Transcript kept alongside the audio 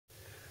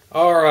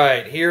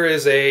Alright, here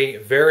is a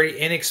very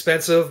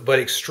inexpensive but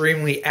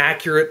extremely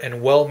accurate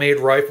and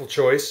well-made rifle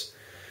choice.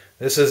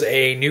 This is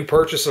a new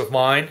purchase of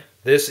mine.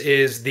 This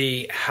is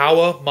the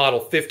HOWA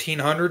Model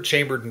 1500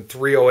 chambered in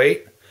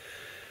 .308.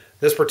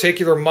 This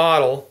particular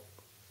model,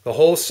 the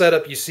whole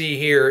setup you see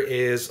here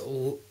is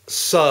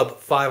sub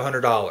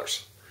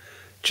 $500.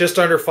 Just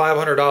under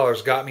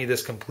 $500 got me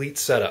this complete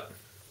setup.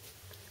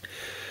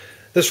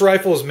 This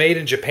rifle is made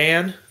in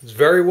Japan. It's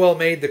very well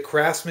made. The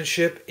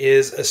craftsmanship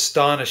is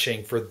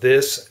astonishing for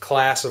this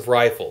class of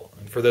rifle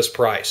and for this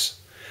price.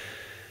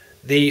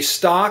 The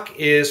stock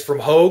is from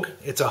HOWA.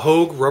 It's a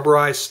HOWA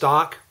rubberized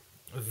stock.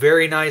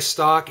 Very nice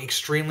stock,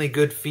 extremely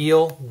good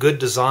feel, good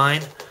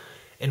design,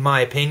 in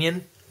my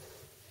opinion.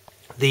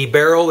 The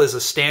barrel is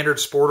a standard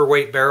sporter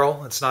weight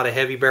barrel. It's not a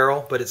heavy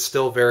barrel, but it's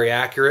still very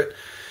accurate.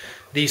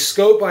 The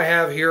scope I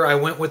have here, I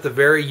went with the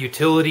very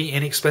utility,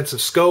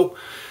 inexpensive scope.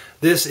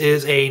 This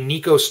is a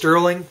Nico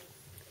Sterling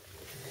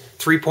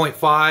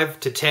 3.5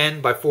 to 10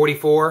 by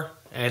 44,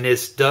 and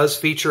this does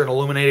feature an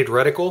illuminated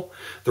reticle.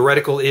 The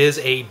reticle is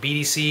a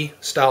BDC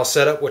style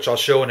setup, which I'll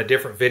show in a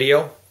different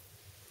video.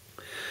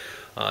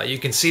 You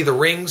can see the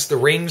rings. The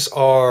rings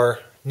are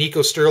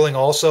Nico Sterling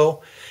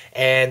also,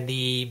 and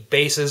the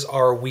bases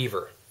are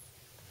Weaver.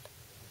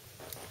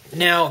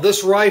 Now,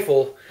 this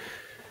rifle,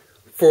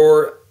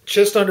 for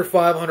just under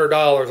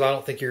 $500, I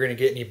don't think you're going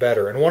to get any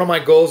better. And one of my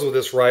goals with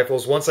this rifle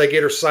is once I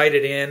get her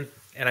sighted in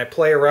and I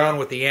play around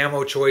with the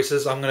ammo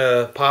choices, I'm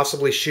going to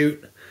possibly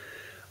shoot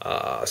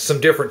some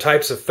different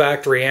types of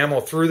factory ammo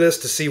through this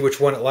to see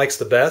which one it likes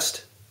the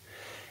best.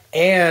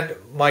 And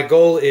my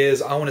goal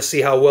is I want to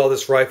see how well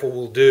this rifle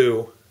will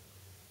do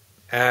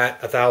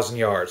at 1,000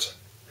 yards.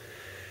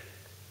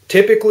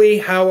 Typically,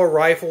 HOWA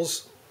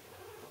rifles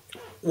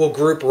will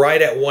group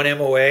right at 1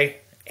 MOA,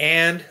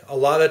 and a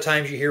lot of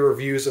times you hear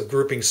reviews of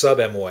grouping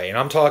sub-MOA, and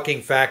I'm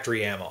talking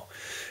factory ammo.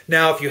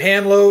 Now, if you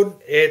hand load,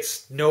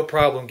 it's no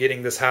problem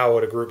getting this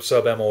HOWA to group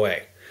sub-MOA.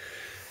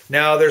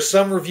 Now, there's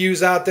some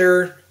reviews out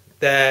there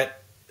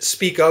that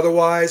speak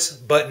otherwise,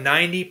 but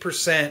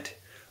 90%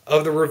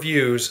 of the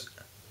reviews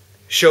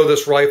show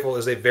this rifle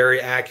is a very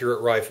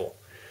accurate rifle.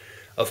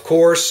 Of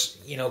course,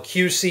 you know,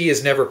 QC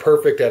is never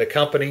perfect at a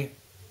company.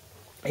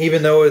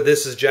 Even though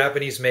this is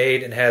Japanese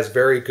made and has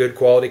very good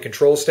quality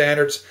control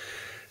standards,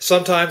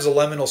 sometimes a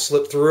lemon will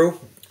slip through.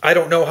 I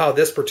don't know how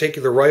this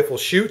particular rifle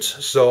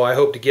shoots, so I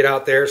hope to get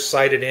out there,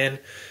 sight it in,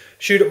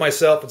 shoot it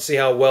myself and see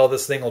how well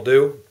this thing will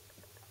do.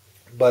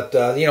 But,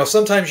 you know,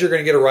 sometimes you're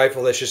going to get a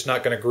rifle that's just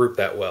not going to group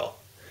that well.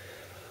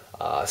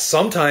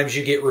 Sometimes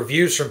you get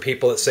reviews from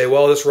people that say,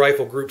 well, this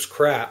rifle groups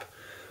crap.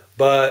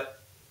 But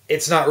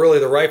it's not really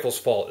the rifle's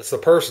fault. It's the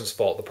person's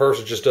fault. The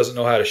person just doesn't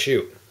know how to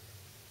shoot.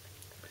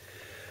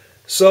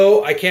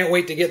 So I can't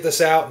wait to get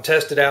this out and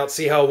test it out,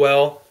 see how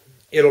well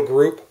it'll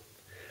group.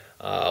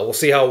 We'll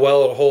see how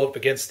well it'll hold up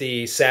against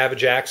the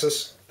Savage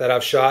Axis that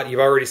I've shot. You've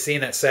already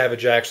seen that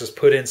Savage Axis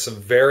put in some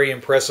very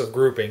impressive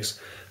groupings.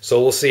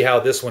 So we'll see how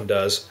this one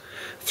does.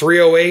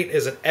 .308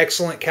 is an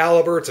excellent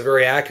caliber. It's a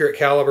very accurate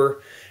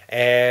caliber.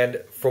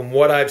 And from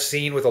what I've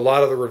seen with a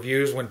lot of the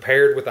reviews, when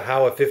paired with the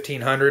HOWA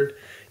 1500,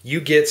 you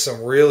get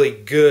some really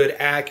good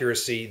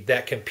accuracy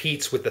that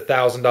competes with the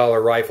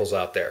 $1,000 rifles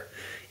out there,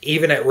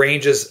 even at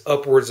ranges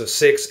upwards of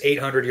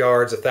 600-800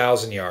 yards,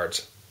 1,000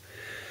 yards.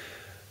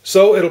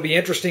 So it'll be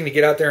interesting to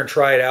get out there and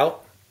try it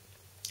out.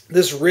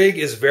 This rig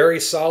is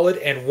very solid,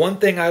 and one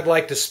thing I'd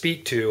like to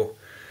speak to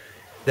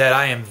that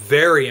I am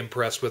very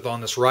impressed with on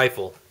this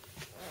rifle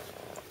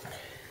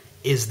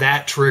is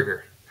that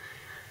trigger.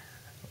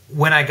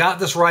 When I got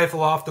this rifle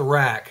off the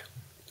rack,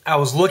 I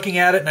was looking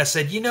at it and I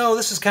said, you know,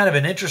 this is kind of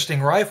an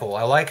interesting rifle.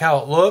 I like how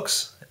it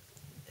looks.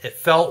 It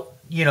felt,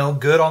 you know,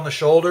 good on the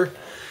shoulder.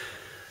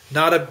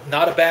 Not a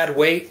bad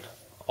weight.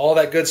 All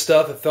that good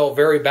stuff. It felt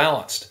very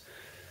balanced.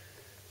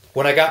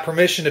 When I got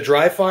permission to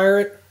dry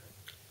fire it,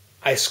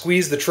 I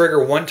squeezed the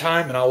trigger one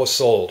time and I was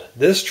sold.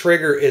 This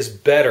trigger is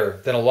better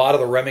than a lot of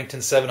the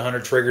Remington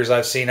 700 triggers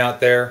I've seen out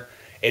there.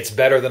 It's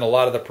better than a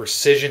lot of the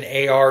precision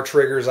AR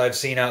triggers I've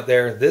seen out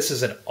there. This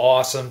is an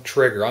awesome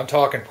trigger. I'm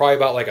talking probably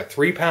about like a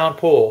 3-pound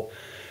pull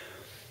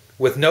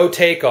with no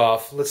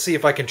takeoff. Let's see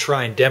if I can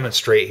try and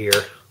demonstrate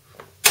here.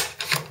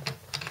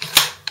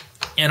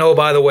 And oh,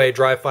 by the way,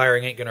 dry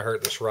firing ain't going to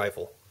hurt this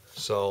rifle.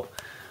 So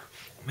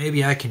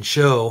maybe I can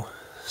show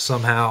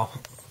somehow.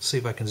 Let's see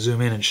if I can zoom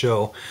in and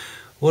show.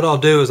 What I'll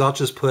do is I'll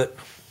just put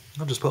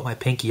my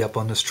pinky up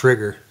on this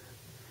trigger,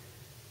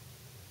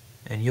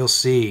 and you'll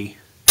see.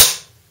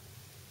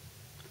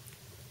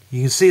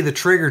 You can see the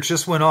trigger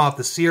just went off,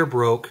 the sear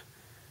broke,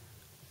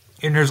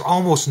 and there's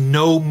almost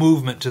no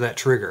movement to that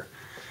trigger.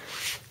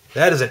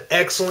 That is an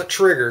excellent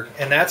trigger,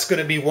 and that's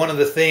going to be one of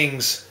the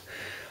things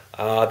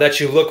that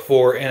you look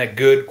for in a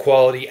good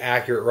quality,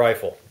 accurate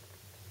rifle.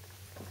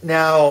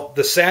 Now,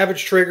 the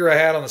Savage trigger I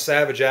had on the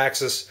Savage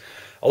Axis,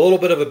 a little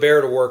bit of a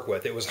bear to work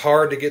with. It was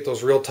hard to get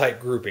those real tight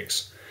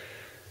groupings.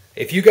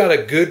 If you got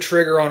a good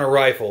trigger on a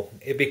rifle,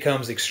 it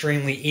becomes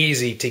extremely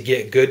easy to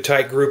get good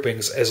tight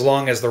groupings as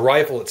long as the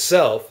rifle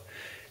itself,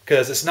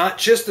 because it's not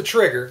just the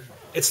trigger,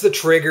 it's the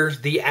trigger,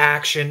 the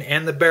action,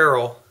 and the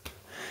barrel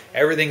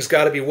Everything's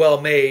got to be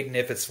well made, and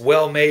if it's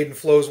well made and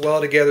flows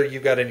well together,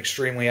 you've got an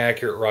extremely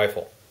accurate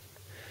rifle.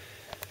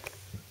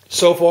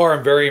 So far,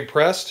 I'm very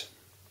impressed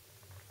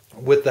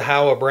with the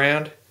HOWA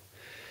brand.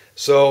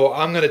 So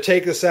I'm going to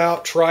take this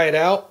out, try it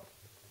out.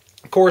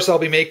 Of course, I'll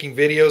be making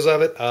videos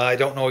of it. I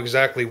don't know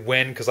exactly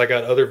when, because I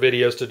got other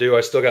videos to do.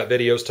 I still got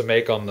videos to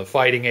make on the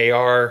Fighting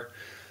AR,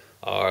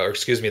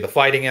 the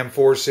Fighting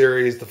M4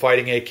 series, the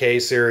Fighting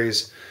AK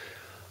series.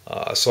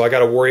 So I got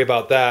to worry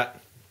about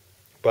that.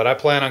 But I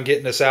plan on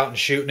getting this out and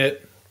shooting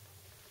it.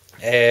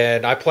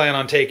 And I plan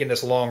on taking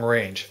this long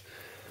range.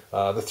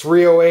 The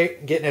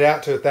 308, getting it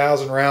out to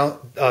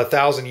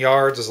 1,000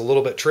 yards is a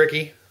little bit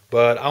tricky.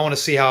 But I want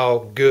to see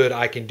how good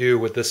I can do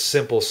with this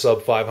simple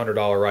sub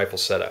 $500 rifle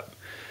setup.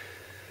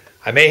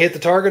 I may hit the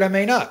target, I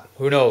may not.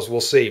 Who knows?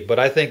 We'll see. But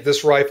I think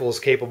this rifle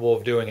is capable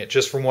of doing it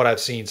just from what I've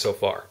seen so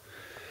far.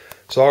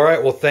 So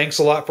alright, well thanks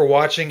a lot for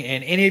watching.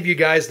 And any of you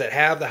guys that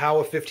have the HOWA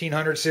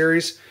 1500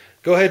 series,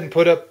 go ahead and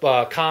put up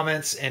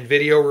comments and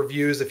video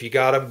reviews if you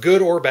got them,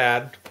 good or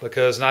bad,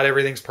 because not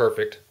everything's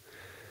perfect.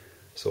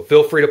 So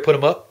feel free to put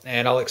them up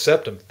and I'll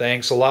accept them.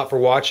 Thanks a lot for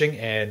watching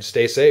and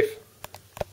stay safe.